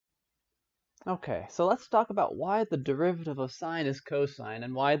Okay, so let's talk about why the derivative of sine is cosine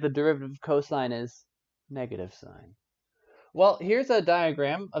and why the derivative of cosine is negative sine. Well, here's a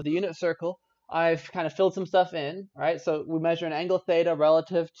diagram of the unit circle. I've kind of filled some stuff in, right? So we measure an angle theta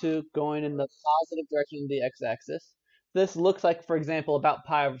relative to going in the positive direction of the x-axis. This looks like, for example, about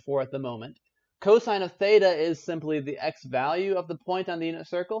pi over 4 at the moment. Cosine of theta is simply the x value of the point on the unit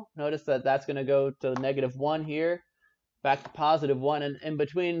circle. Notice that that's going to go to -1 here, back to +1, and in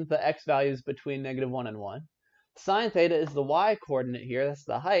between the x values between -1 and 1. Sine theta is the y coordinate here, that's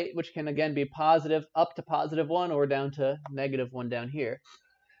the height, which can again be positive up to +1 or down to -1 down here.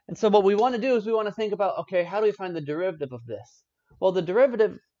 And so what we want to do is we want to think about, okay, how do we find the derivative of this? Well, the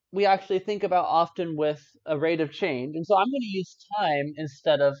derivative we actually think about often with a rate of change, and so I'm going to use time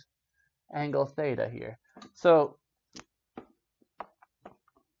instead of angle theta here. So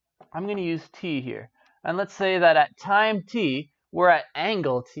I'm going to use t here. And let's say that at time t, we're at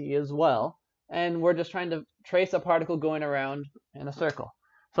angle t as well, and we're just trying to trace a particle going around in a circle.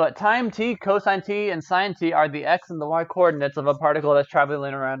 So at time t, cosine t and sine t are the x and the y coordinates of a particle that's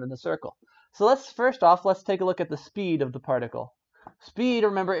traveling around in a circle. So let's take a look at the speed of the particle. Speed,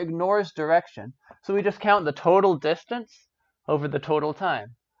 remember, ignores direction. So we just count the total distance over the total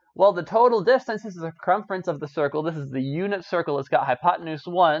time. Well, the total distance is the circumference of the circle. This is the unit circle. It's got hypotenuse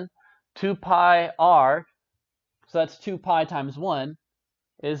 1, 2 pi r, so that's 2 pi times 1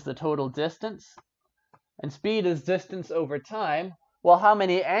 is the total distance. And speed is distance over time. Well, how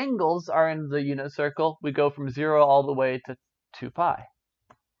many angles are in the unit circle? We go from 0 all the way to 2 pi.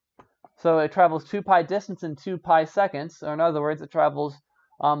 So it travels 2 pi distance in 2 pi seconds, or in other words, it travels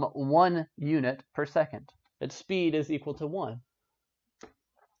 1 unit per second. Its speed is equal to 1.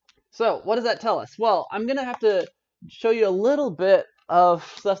 So what does that tell us? Well, I'm going to have to show you a little bit of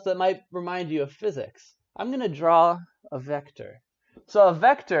stuff that might remind you of physics. I'm going to draw a vector. So a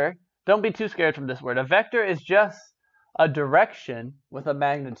vector, don't be too scared from this word. A vector is just a direction with a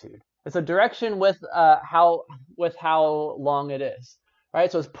magnitude. It's a direction with how long it is. Right?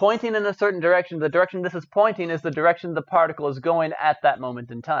 So it's pointing in a certain direction. The direction this is pointing is the direction the particle is going at that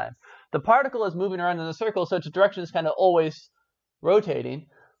moment in time. The particle is moving around in a circle, so its direction is kind of always rotating.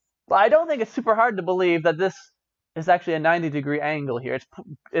 But I don't think it's super hard to believe that this is actually a 90-degree angle here.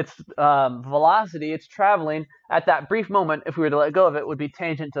 Its velocity, it's traveling at that brief moment, if we were to let go of it, would be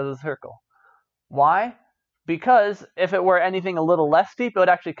tangent to the circle. Why? Because if it were anything a little less steep, it would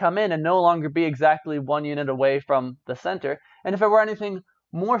actually come in and no longer be exactly 1 unit away from the center. And if it were anything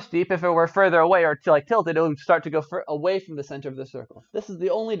more steep, if it were further away or tilted, it would start to go away from the center of the circle. This is the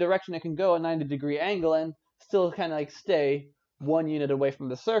only direction it can go at a 90-degree angle and still kind of like stay 1 unit away from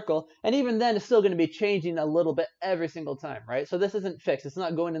the circle, and even then it's still going to be changing a little bit every single time, right? So this isn't fixed. It's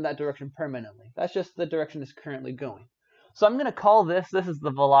not going in that direction permanently. That's just the direction it's currently going. So I'm going to call this is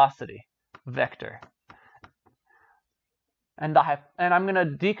the velocity vector. And I'm going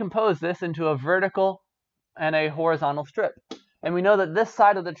to decompose this into a vertical and a horizontal strip. And we know that this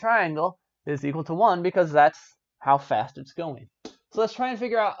side of the triangle is equal to 1 because that's how fast it's going. So let's try and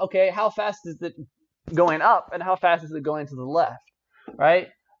figure out, okay, how fast is it going up and how fast is it going to the left, right?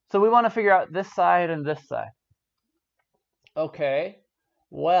 So we want to figure out this side and this side. Okay,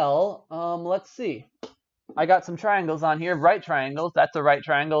 well, let's see. I got some triangles on here, right triangles. That's a right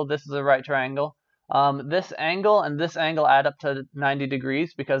triangle. This is a right triangle. This angle and this angle add up to 90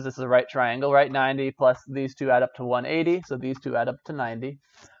 degrees because this is a right triangle, right? 90 plus these two add up to 180, so these two add up to 90.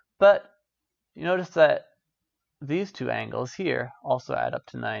 But you notice that these two angles here also add up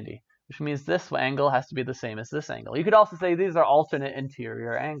to 90. Which means this angle has to be the same as this angle. You could also say these are alternate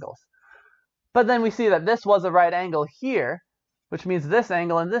interior angles. But then we see that this was a right angle here, which means this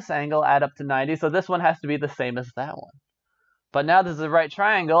angle and this angle add up to 90, so this one has to be the same as that one. But now this is a right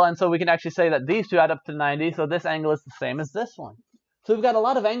triangle, and so we can actually say that these two add up to 90, so this angle is the same as this one. So we've got a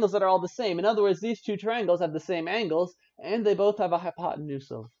lot of angles that are all the same. In other words, these two triangles have the same angles, and they both have a hypotenuse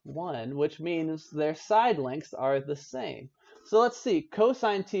of 1, which means their side lengths are the same. So let's see,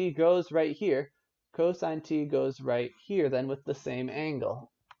 cosine t goes right here. Cosine t goes right here then with the same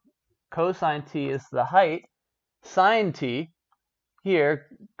angle. Cosine t is the height. Sine t here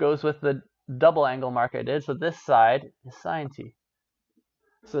goes with the double angle mark I did, so this side is sine t.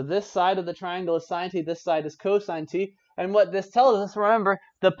 So this side of the triangle is sine t, this side is cosine t. And what this tells us, remember,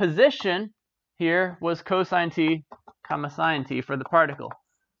 the position here was cosine t comma sine t for the particle.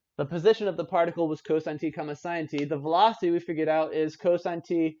 The position of the particle was cosine t comma sine t. The velocity we figured out is cosine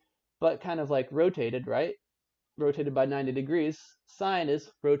t, but kind of like rotated, right? Rotated by 90 degrees. Sine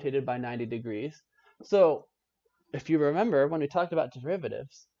is rotated by 90 degrees. So if you remember when we talked about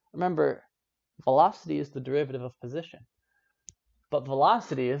derivatives, remember velocity is the derivative of position. But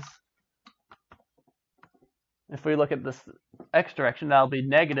velocity is If we look at this x direction, that'll be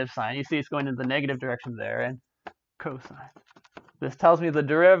negative sine. You see it's going in the negative direction there, and cosine. This tells me the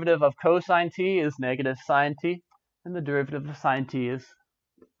derivative of cosine t is negative sine t, and the derivative of sine t is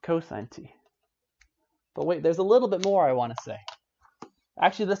cosine t. But wait, there's a little bit more I want to say.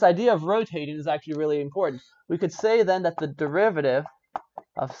 Actually, this idea of rotating is actually really important. We could say then that the derivative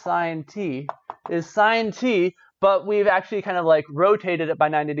of sine t is sine t, but we've actually kind of like rotated it by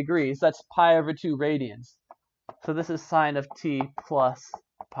 90 degrees. That's pi over 2 radians. So this is sine of t plus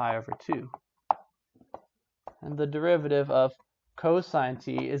pi over 2. And the derivative of cosine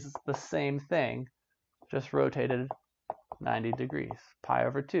t is the same thing, just rotated 90 degrees, pi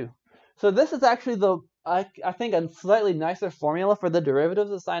over 2. So this is actually I think a slightly nicer formula for the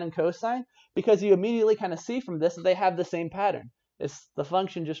derivatives of sine and cosine, because you immediately kind of see from this that they have the same pattern. It's the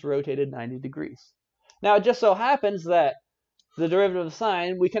function just rotated 90 degrees. Now it just so happens that the derivative of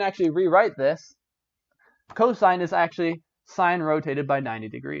sine, we can actually rewrite this. Cosine is actually sine rotated by 90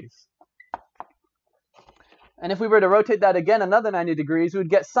 degrees. And if we were to rotate that again another 90 degrees, we would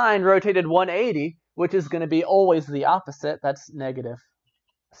get sine rotated 180, which is going to be always the opposite. That's negative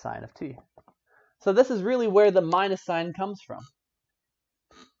sine of t. So this is really where the minus sign comes from.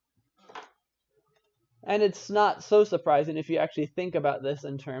 And it's not so surprising if you actually think about this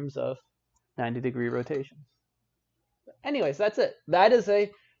in terms of 90-degree rotations. Anyways, that's it. That is a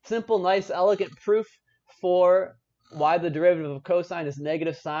simple, nice, elegant proof for why the derivative of cosine is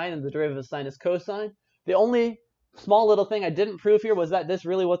negative sine and the derivative of sine is cosine. The only small little thing I didn't prove here was that this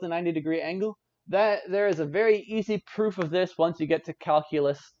really was a 90-degree angle. There is a very easy proof of this once you get to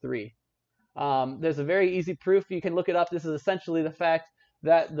calculus 3. There's a very easy proof. You can look it up. This is essentially the fact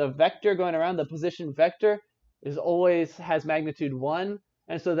that the vector going around, the position vector, always has magnitude 1.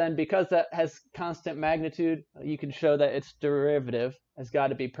 And so then because that has constant magnitude, you can show that its derivative has got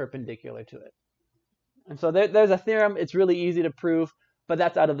to be perpendicular to it. And so there's a theorem. It's really easy to prove, but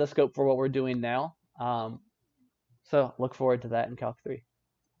that's out of the scope for what we're doing now. So look forward to that in Calc 3.